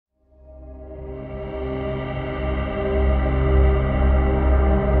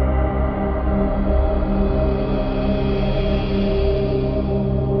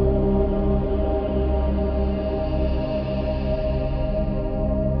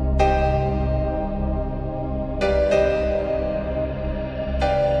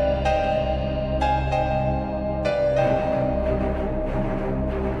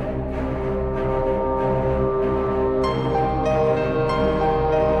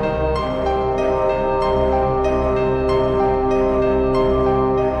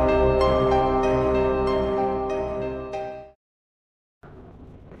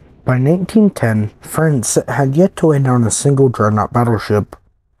By 1910, France had yet to lay down a single dreadnought battleship.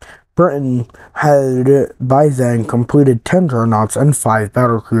 Britain had by then completed 10 dreadnoughts and 5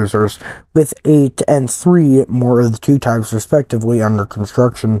 battlecruisers, with 8 and 3 more of the two types respectively under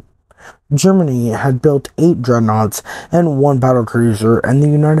construction. Germany had built 8 dreadnoughts and 1 battlecruiser, and the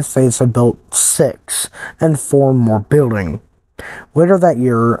United States had built 6 and 4 more building. Later that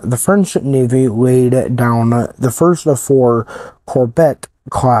year, the French Navy laid down the first of 4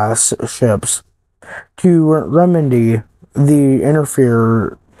 Corvette-class ships to remedy the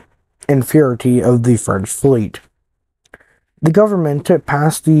inferiority of the French fleet. The government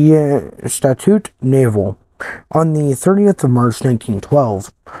passed the Statute Naval on the 30th of March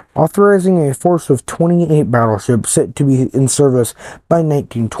 1912, authorizing a force of 28 battleships to be in service by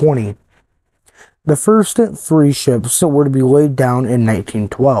 1920. The first 3 ships were to be laid down in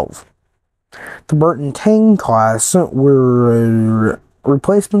 1912. The Bretagne class were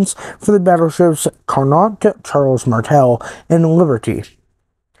replacements for the battleships Carnot, Charles Martel, and Liberty.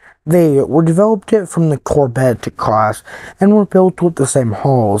 They were developed from the Corvette class and were built with the same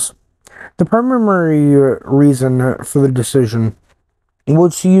hulls. The primary reason for the decision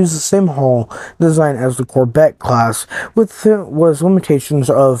was to use the same hull design as the Corvette class, was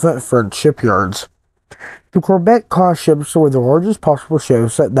limitations of French shipyards. The Corvette-class ships were the largest possible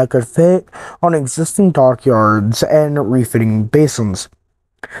ships that could fit on existing dockyards and refitting basins.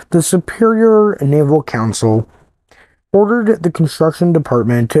 The Superior Naval Council ordered the construction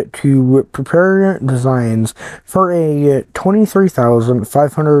department to prepare designs for a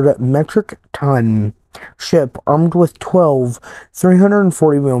 23,500 metric ton ship armed with 12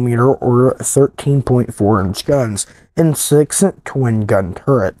 340mm or 13.4-inch guns and 6 twin-gun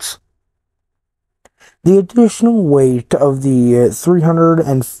turrets. The additional weight of the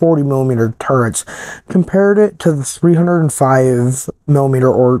 340mm turrets compared it to the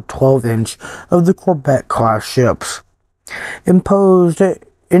 305mm or 12-inch of the Corvette-class ships imposed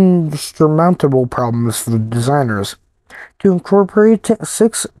insurmountable problems for the designers. To incorporate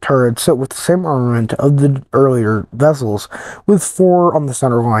 6 turrets with the same armament of the earlier vessels, with 4 on the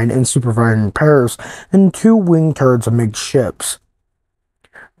center line in supervising pairs and 2 wing turrets amidships,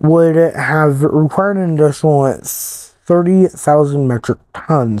 would have required an additional 30,000 metric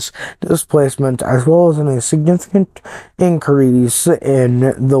tons displacement, as well as a significant increase in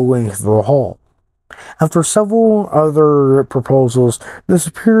the length of the hull. After several other proposals, the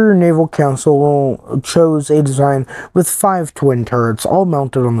Superior Naval Council chose a design with 5 twin turrets, all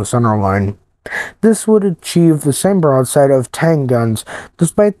mounted on the center line. This would achieve the same broadside of 10 guns,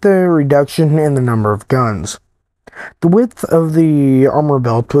 despite the reduction in the number of guns. The width of the armor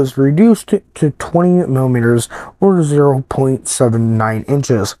belt was reduced to 20mm or 0.79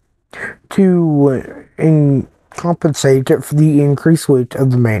 inches to compensate for the increased weight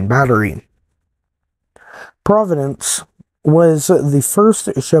of the main battery. Providence was the first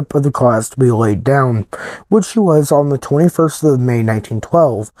ship of the class to be laid down, which she was on the 21st of May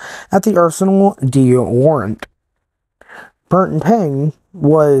 1912 at the Arsenal de Warrant. Bretagne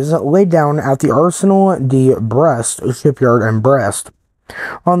was laid down at the Arsenal de Brest shipyard in Brest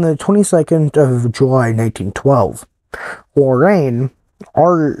on the 22nd of July 1912. Lorraine,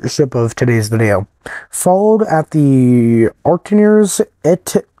 our ship of today's video, followed at the Arteniers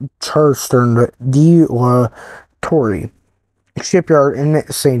et Charstern de la Torre shipyard in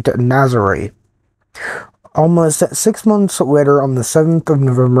St. Nazaire. Almost 6 months later, on the 7th of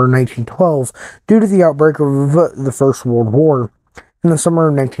November 1912, due to the outbreak of the First World War in the summer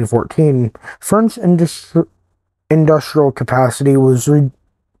of 1914, French industrial capacity was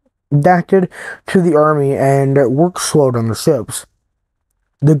redacted to the army and work slowed on the ships.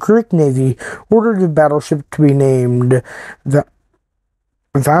 The Greek Navy ordered the battleship to be named the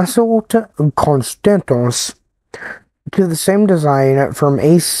Vassilot Konstantos, to the same design from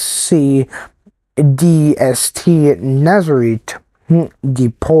AC DST Nazareth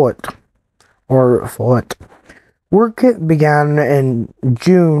Depot or Follett. Work began in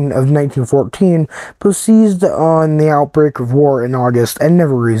June of 1914, but ceased on the outbreak of war in August and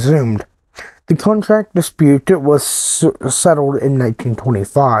never resumed. The contract dispute was settled in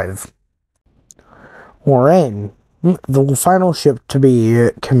 1925. Lorraine, the final ship to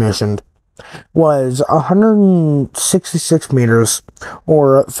be commissioned, was 166 meters,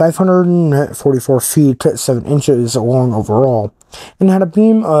 or 544 feet 7 inches long overall, and had a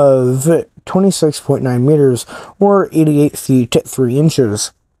beam of 26.9 meters, or 88 feet 3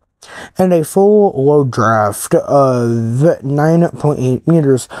 inches, and a full load draft of 9.8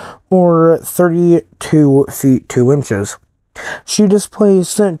 meters, or 32 feet 2 inches. She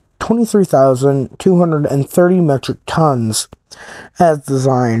displaced 23,230 metric tons as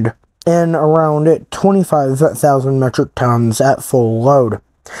designed, and around 25,000 metric tons at full load,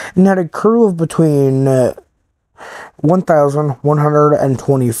 and had a crew of between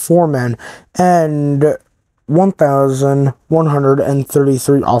 1,124 men and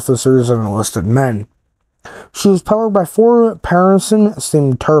 1,133 officers and enlisted men. She was powered by 4 Parisien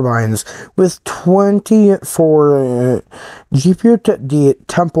steam turbines with 24 Giput de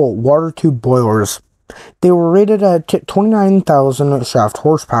Temple water tube boilers. They were rated at 29,000 shaft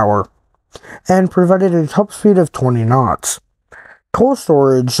horsepower and provided a top speed of 20 knots. Coal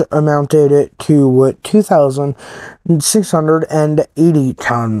storage amounted to 2,680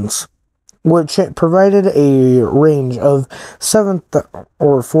 tons, which provided a range of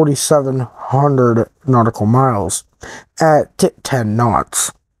 4,700 nautical miles at 10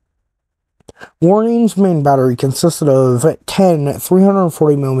 knots. Lorraine's main battery consisted of 10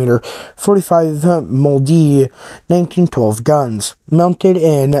 340mm 45 Moldy 1912 guns, mounted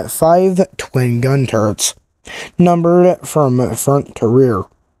in 5 twin gun turrets, numbered from front to rear.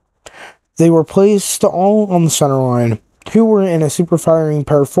 They were placed all on the center line. 2 were in a super firing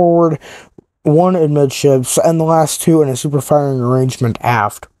pair forward, 1 amidships, and the last 2 in a super firing arrangement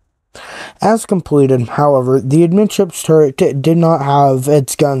aft. As completed, however, the amidships turret did not have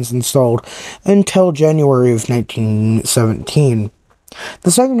its guns installed until January of 1917.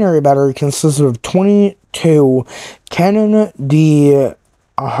 The secondary battery consisted of 22 Cannon de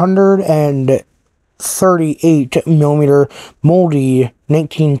 138mm Moldy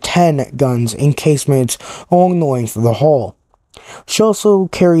 1910 guns in casemates along the length of the hull. She also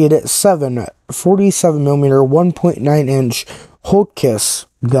carried 7 47mm 1.9-inch Hotchkiss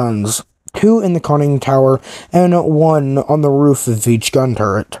guns, 2 in the conning tower and 1 on the roof of each gun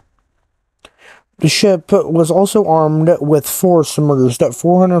turret. The ship was also armed with 4 submerged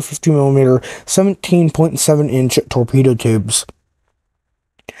 450mm 17.7-inch torpedo tubes.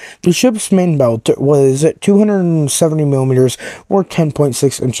 The ship's main belt was 270mm or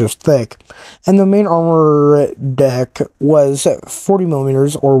 10.6 inches thick, and the main armor deck was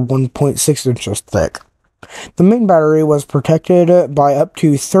 40mm or 1.6 inches thick. The main battery was protected by up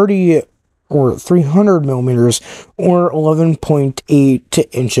to 30 or 300mm or 11.8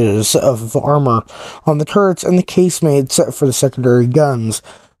 inches of armor on the turrets, and the casemates for the secondary guns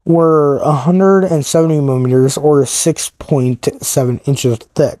were 170mm or 6.7 inches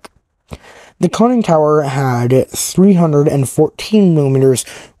thick. The conning tower had 314mm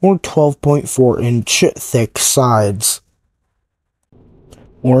or 12.4-inch thick sides.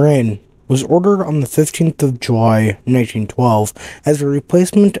 Lorraine was ordered on the 15th of July, 1912, as a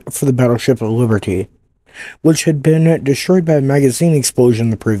replacement for the Battleship Liberty, which had been destroyed by a magazine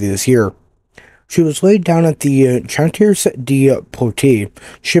explosion the previous year. She was laid down at the Chantiers de Penhoët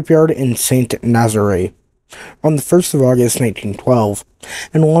shipyard in Saint-Nazaire on the 1st of August, 1912,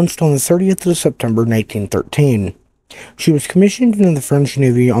 and launched on the 30th of September, 1913. She was commissioned into the French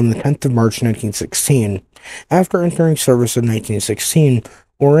Navy on the 10th of March, 1916. After entering service in 1916,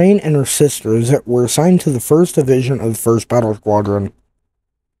 Lorraine and her sisters were assigned to the 1st Division of the 1st Battle Squadron.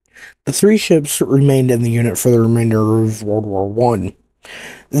 The 3 ships remained in the unit for the remainder of World War I.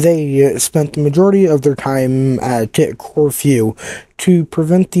 They spent the majority of their time at Corfu to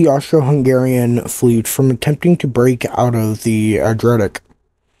prevent the Austro-Hungarian fleet from attempting to break out of the Adriatic.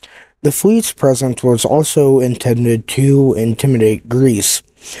 The fleet's presence was also intended to intimidate Greece,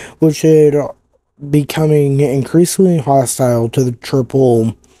 which had becoming increasingly hostile to the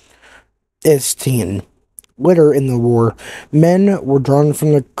Triple Istine. Later in the war, men were drawn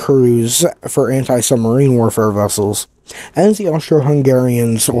from the crews for anti-submarine warfare vessels, as the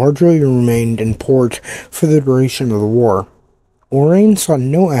Austro-Hungarians largely remained in port for the duration of the war. Lorraine saw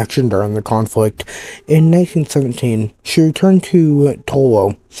no action during the conflict. In 1917, she returned to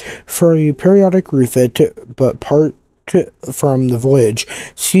Tolo for a periodic refit, but apart from the voyage,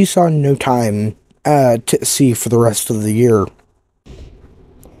 she saw no time at sea for the rest of the year.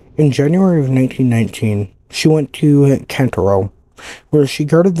 In January of 1919, she went to Cantaro, where she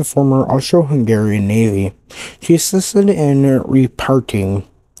guarded the former Austro-Hungarian Navy. She assisted in reparting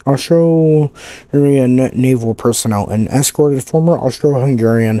Austro-Hungarian naval personnel and escorted former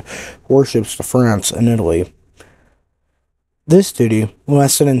Austro-Hungarian warships to France and Italy. This duty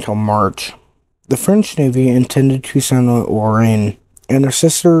lasted until March. The French Navy intended to send Lorraine and her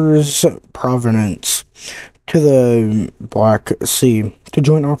sisters Provence to the Black Sea to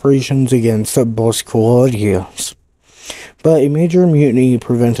join operations against the Boscoides, but a major mutiny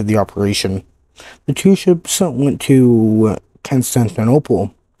prevented the operation. The 2 ships went to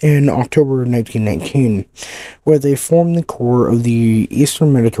Constantinople in October 1919, where they formed the core of the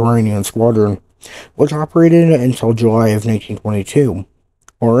Eastern Mediterranean Squadron, which operated until July of 1922.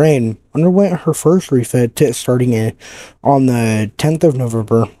 Lorraine underwent her first refit starting on the 10th of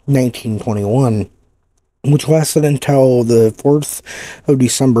November 1921, which lasted until the 4th of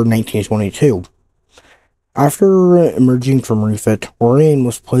December 1922. After emerging from refit, Lorraine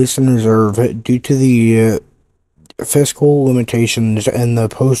was placed in reserve due to the fiscal limitations in the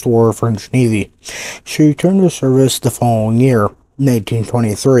post-war French Navy. She returned to service the following year,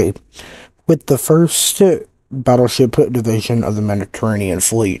 1923, with the 1st Battleship Division of the Mediterranean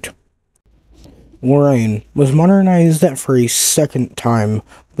Fleet. Lorraine was modernized for a second time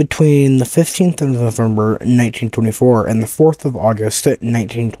between the 15th of November 1924 and the 4th of August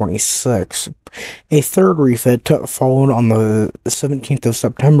 1926. A third refit followed on the 17th of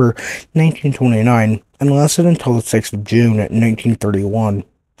September 1929 and lasted until the 6th of June 1931.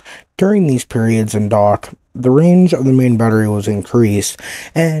 During these periods in dock, the range of the main battery was increased,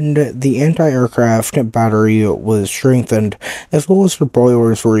 and the anti-aircraft battery was strengthened, as well as the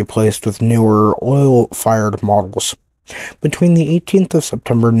boilers were replaced with newer oil-fired models. Between the 18th of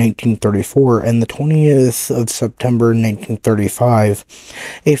September 1934 and the 20th of September 1935,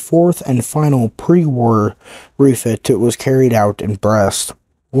 a fourth and final pre-war refit was carried out in Brest.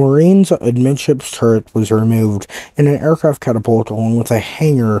 Lorraine's amidships turret was removed, and an aircraft catapult along with a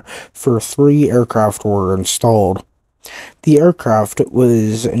hangar for 3 aircraft were installed. The aircraft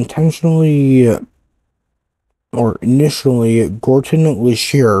was initially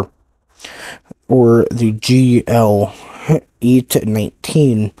Gorton-Lechire, or the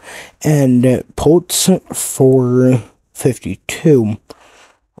GL-819, and Poltz 452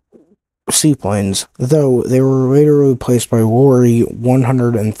 seaplanes, though they were later replaced by Lorry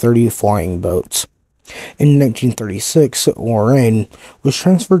 130 flying boats. In 1936, Lorraine was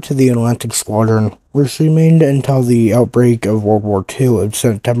transferred to the Atlantic Squadron, where she remained until the outbreak of World War II in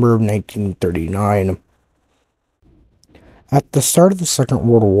September of 1939. At the start of the Second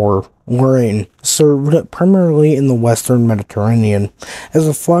World War, Lorraine served primarily in the Western Mediterranean as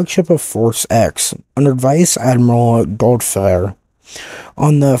a flagship of Force X under Vice Admiral Gunfire.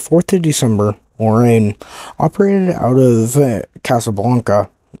 On the 4th of December, Lorraine operated out of Casablanca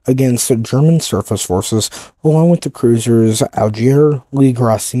against German surface forces, along with the cruisers Algiers, Le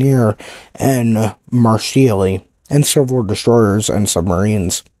Grassinier, and Marseille, and several destroyers and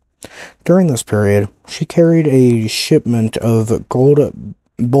submarines. During this period, she carried a shipment of gold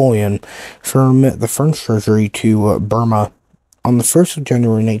bullion from the French treasury to Burma. On the 1st of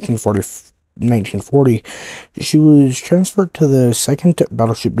January 1940, she was transferred to the 2nd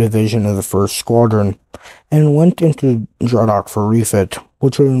Battleship Division of the 1st Squadron and went into dry dock for refit,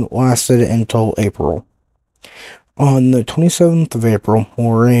 which lasted until April. On the 27th of April,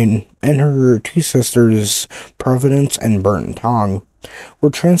 Lorraine and her 2 sisters, Providence and Bretagne, were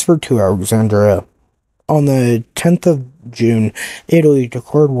transferred to Alexandria. On the 10th of June, Italy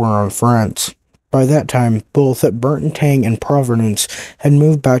declared war on France. By that time, both Bretagne and Provence had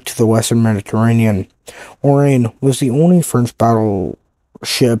moved back to the Western Mediterranean. Lorraine was the only French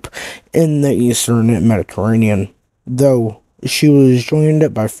battleship in the Eastern Mediterranean, though she was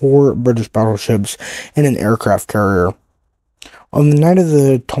joined by 4 British battleships and an aircraft carrier. On the night of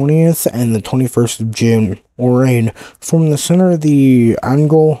the 20th and the 21st of June, Lorraine formed the center of the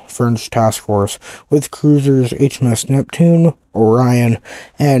Anglo-French task force with cruisers HMS Neptune, Orion,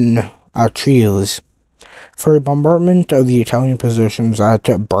 and Achilles for a bombardment of the Italian positions at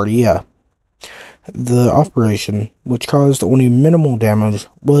Bardia. The operation, which caused only minimal damage,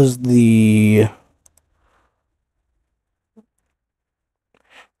 was the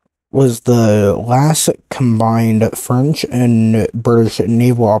last combined French and British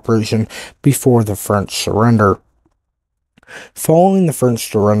naval operation before the French surrender. Following the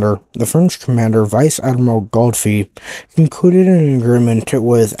French surrender, the French commander, Vice Admiral Godfrey, concluded an agreement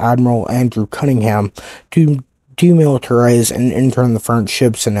with Admiral Andrew Cunningham to demilitarize and intern the French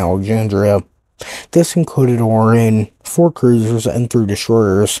ships in Alexandria. This included Lorraine, 4 cruisers, and 3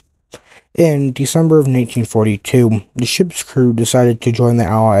 destroyers. In December of 1942, the ship's crew decided to join the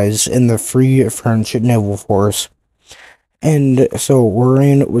Allies in the Free French Naval Force, and so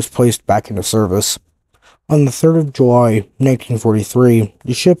Lorraine was placed back into service. On the 3rd of July, 1943,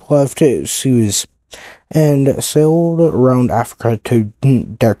 the ship left Suez and sailed around Africa to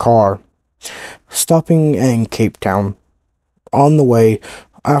Dakar, stopping in Cape Town. On the way,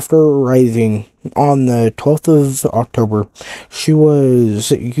 after arriving on the 12th of October, she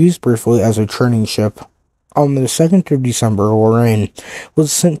was used briefly as a training ship. On the 2nd of December, Lorraine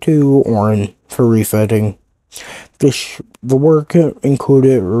was sent to Oran for refitting. The work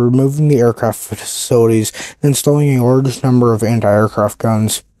included removing the aircraft facilities and installing a large number of anti-aircraft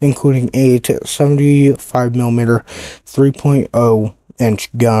guns, including 8 75mm 3.0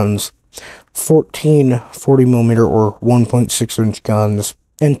 inch guns, 14 40mm or 1.6 inch guns,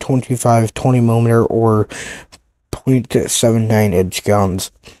 and 25 20mm or 0.79 inch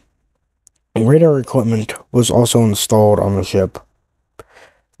guns. Radar equipment was also installed on the ship.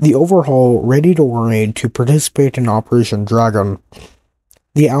 The overhaul readied Lorraine to participate in Operation Dragoon,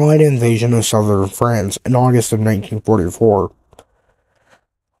 the Allied invasion of southern France in August of 1944.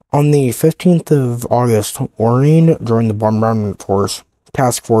 On the 15th of August, Lorraine joined the bombardment force,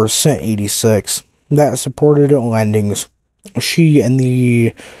 Task Force 86, that supported landings. She and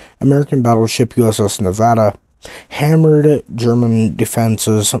the American battleship USS Nevada hammered German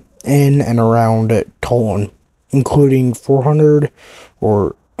defenses in and around Toulon, including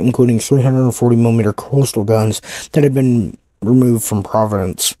 340mm coastal guns that had been removed from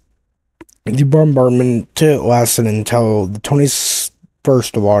Provence. The bombardment lasted until the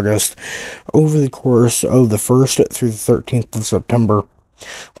 21st of August. Over the course of the 1st through the 13th of September,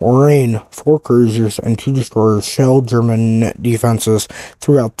 Lorraine, 4 cruisers, and 2 destroyers shelled German defenses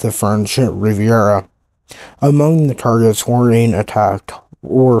throughout the French Riviera. Among the targets Lorraine attacked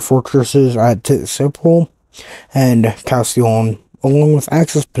were fortresses at Sipol and Castillon, along with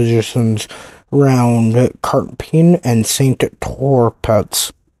access positions around Carpentras and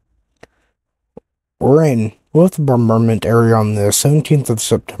Saint-Tropez. Lorraine left the bombardment area on the 17th of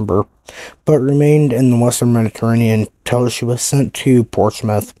September, but remained in the Western Mediterranean until she was sent to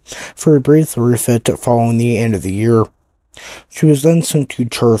Portsmouth for a brief refit following the end of the year. She was then sent to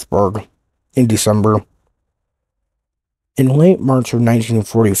Cherbourg in December. In late March of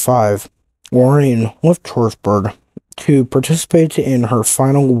 1945, Lorraine left Cherbourg to participate in her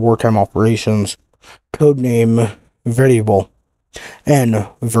final wartime operations, codename Variable and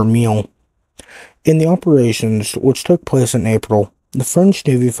Vermeil. In the operations, which took place in April, the French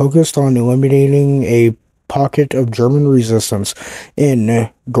Navy focused on eliminating a pocket of German resistance in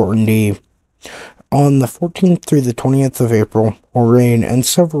Normandy. On the 14th through the 20th of April, Lorraine and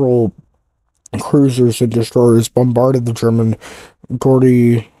several cruisers and destroyers bombarded the German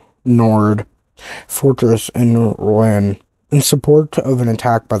Gordy Nord fortress in Rouen in support of an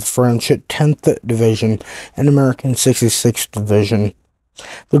attack by the French 10th Division and American 66th Division.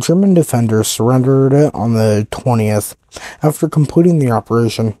 The German defenders surrendered on the 20th. After completing the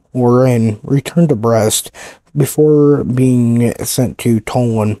operation, Lorraine returned to Brest before being sent to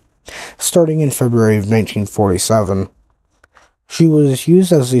Toulon, starting in February of 1947. She was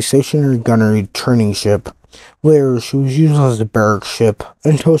used as a stationary gunnery training ship. Later, she was used as a barracks ship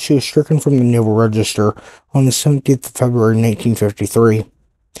until she was stricken from the Naval Register on the 17th of February 1953.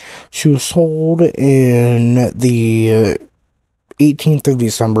 She was sold in the 18th of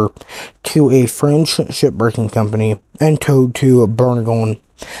December to a French shipbreaking company and towed to Bermuda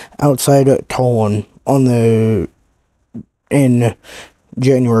outside Toulon in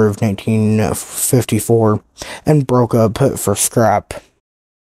January of 1954 and broke up for scrap.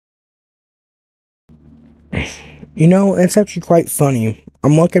 You know, it's actually quite funny.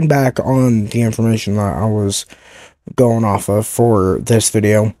 I'm looking back on the information that I was going off of for this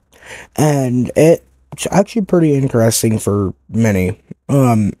video, and it's actually pretty interesting for many.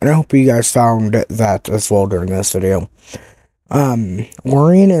 And I hope you guys found that as well during this video.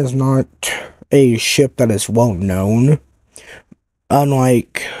 Lorraine is not a ship that is well known,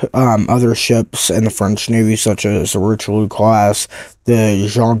 unlike other ships in the French Navy, such as the Rochelle class, the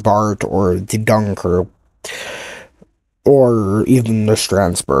Jean Bart, or the Dunkirk, or even the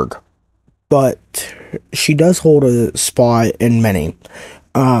Strasbourg. But she does hold a spot in many.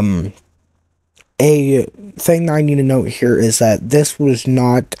 A thing that I need to note here is that this was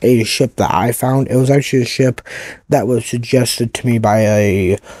not a ship that I found. It was actually a ship that was suggested to me by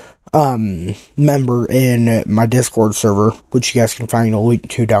a member in my Discord server, which you guys can find a link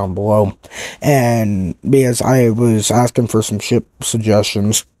to down below. And because I was asking for some ship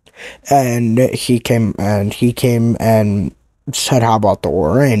suggestions, and he came and said, how about the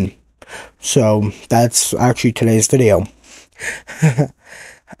Lorraine? So that's actually today's video.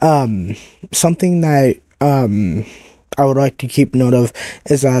 Something that I would like to keep note of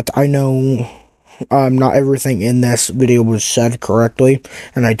is that I know not everything in this video was said correctly,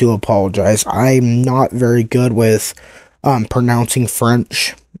 and I do apologize. I'm not very good with pronouncing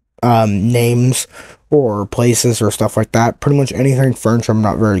French names or places or stuff like that. Pretty much anything French I'm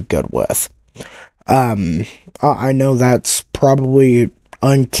not very good with. I know that's probably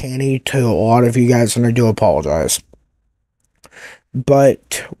uncanny to a lot of you guys, and I do apologize.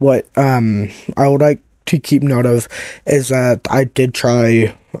 But what I would like to keep note of is that I did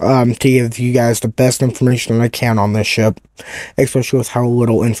try to give you guys the best information that I can on this ship, especially with how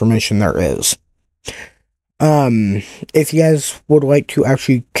little information there is. If you guys would like to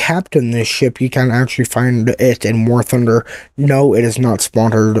actually captain this ship, you can actually find it in War Thunder. No, it is not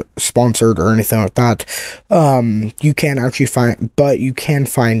sponsored or anything like that. You can actually you can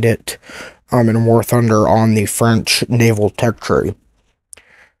find it, in War Thunder on the French Naval Tech Tree.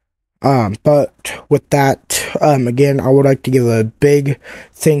 But with that, again, I would like to give a big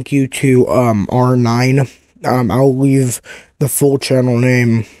thank you to, R9. I'll leave the full channel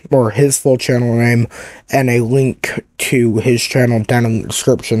name, or his full channel name, and a link to his channel down in the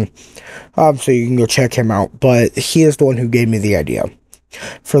description, so you can go check him out. But he is the one who gave me the idea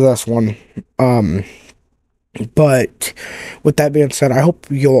for this one. But with that being said, I hope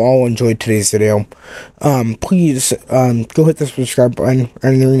you'll all enjoyed today's video. Please, go hit the subscribe button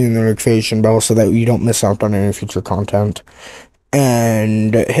and ring the notification bell so that you don't miss out on any future content.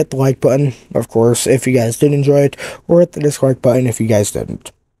 And hit the like button, of course, if you guys did enjoy it, or hit the dislike button if you guys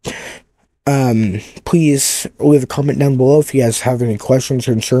didn't. Please leave a comment down below if you guys have any questions,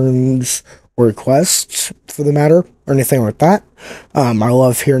 concerns, or requests for the matter, or anything like that. I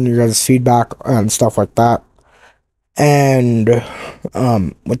love hearing your guys' feedback and stuff like that. And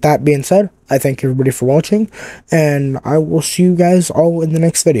with that being said, I thank everybody for watching, and I will see you guys all in the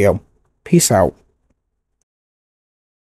next video. Peace out.